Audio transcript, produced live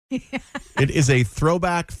It is a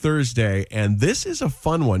Throwback Thursday, and this is a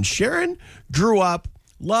fun one. Sharon grew up,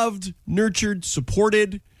 loved, nurtured,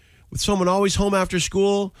 supported with someone always home after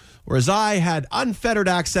school, whereas I had unfettered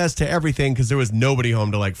access to everything because there was nobody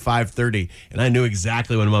home till like 5:30, and I knew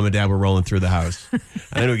exactly when Mom and Dad were rolling through the house.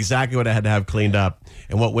 I knew exactly what I had to have cleaned up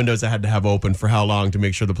and what windows I had to have open for how long to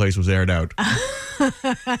make sure the place was aired out.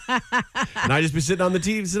 And I'd just be sitting on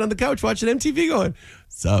the couch watching MTV going,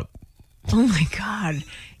 "What's up?" Oh, my God.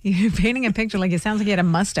 You're painting a picture like it sounds like you had a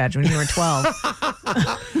mustache when you were 12.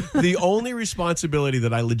 The only responsibility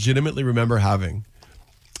that I legitimately remember having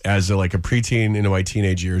as a preteen into my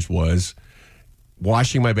teenage years was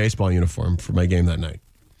washing my baseball uniform for my game that night.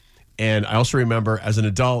 And I also remember as an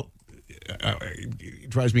adult, it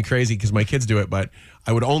drives me crazy because my kids do it, but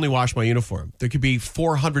I would only wash my uniform. There could be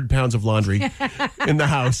 400 pounds of laundry in the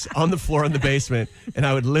house, on the floor in the basement, and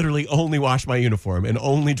I would literally only wash my uniform and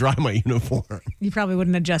only dry my uniform. You probably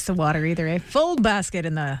wouldn't adjust the water either, eh? Full basket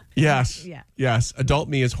in the... Yes. Yeah. Yes. Adult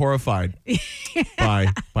me is horrified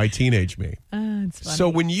by teenage me. It's funny. So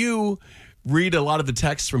when you read a lot of the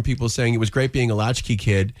texts from people saying it was great being a latchkey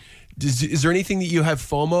kid, is there anything that you have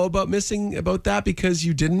FOMO about missing about that because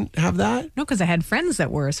you didn't have that? No, because I had friends that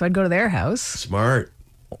were, so I'd go to their house. Smart.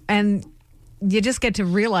 And you just get to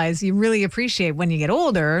realize you really appreciate when you get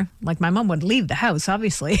older. Like my mom would leave the house,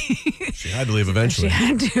 obviously. She had to leave eventually. She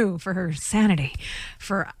had to for her sanity,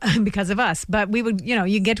 because of us. But we would,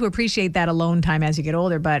 you get to appreciate that alone time as you get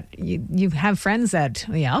older. But you have friends that,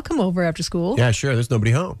 I'll come over after school. Yeah, sure. There's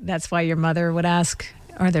nobody home. That's why your mother would ask,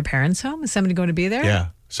 are their parents home? Is somebody going to be there? Yeah.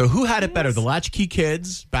 So who had it better, the latchkey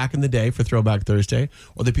kids back in the day for Throwback Thursday,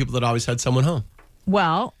 or the people that always had someone home?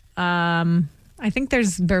 Well, I think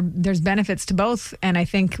there's benefits to both. And I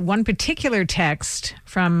think one particular text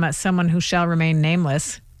from someone who shall remain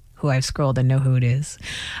nameless, who I've scrolled and know who it is.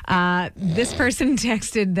 This person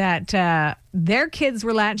texted that their kids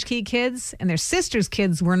were latchkey kids and their sister's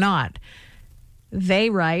kids were not. They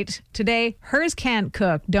write, today, hers can't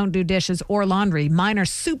cook, don't do dishes or laundry. Mine are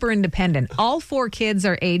super independent. All 4 kids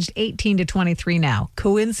are aged 18 to 23 now.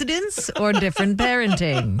 Coincidence or different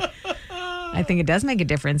parenting? I think it does make a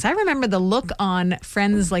difference. I remember the look on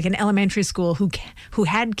friends like in elementary school who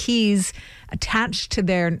had keys attached to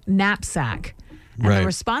their knapsack. And Right. the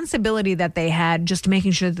responsibility that they had just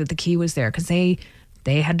making sure that the key was there because they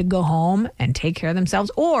had to go home and take care of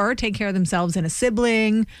themselves or take care of themselves and a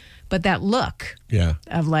sibling. But that look of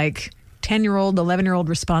 10-year-old, 11-year-old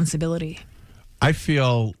responsibility. I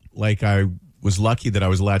feel like I was lucky that I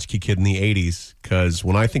was a latchkey kid in the 80s because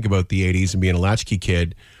when I think about the 80s and being a latchkey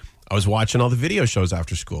kid, I was watching all the video shows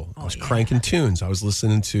after school. I was cranking tunes. I was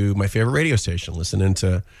listening to my favorite radio station,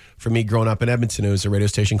 for me growing up in Edmonton, it was a radio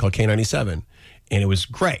station called K97. And it was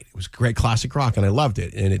great. It was great classic rock, and I loved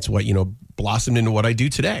it. And it's what, blossomed into what I do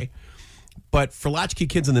today. But for latchkey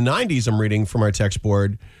kids in the 90s, I'm reading from our text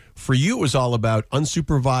board, for you, it was all about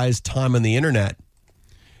unsupervised time on the internet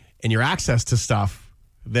and your access to stuff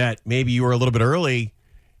that maybe you were a little bit early,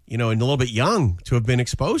 and a little bit young to have been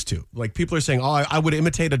exposed to. Like people are saying, I would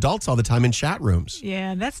imitate adults all the time in chat rooms.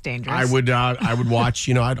 Yeah, that's dangerous. I would watch,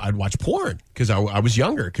 I'd watch porn because I was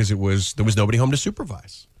younger because there was nobody home to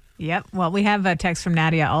supervise. Yep. Well, we have a text from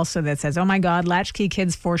Nadia also that says, oh my God, latchkey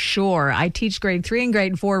kids for sure. I teach grade 3 and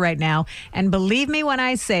grade 4 right now. And believe me when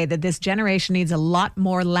I say that this generation needs a lot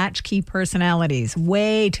more latchkey personalities.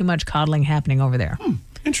 Way too much coddling happening over there.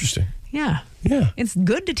 Interesting. Yeah. Yeah. It's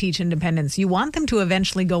good to teach independence. You want them to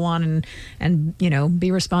eventually go on and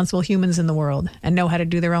be responsible humans in the world and know how to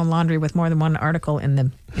do their own laundry with more than one article in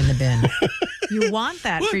the bin. You want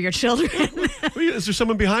that for your children. Is there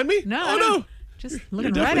someone behind me? No. Oh, no. Just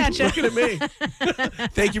looking right at you. Looking at me.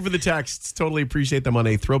 Thank you for the texts. Totally appreciate them on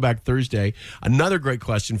a Throwback Thursday. Another great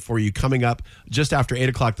question for you coming up just after 8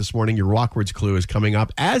 o'clock this morning. Your Walk Words clue is coming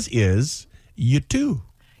up, as is you too.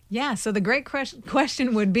 Yeah, so the great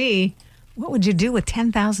question would be, what would you do with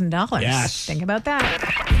 $10,000? Yes. Think about that.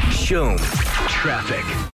 Show traffic.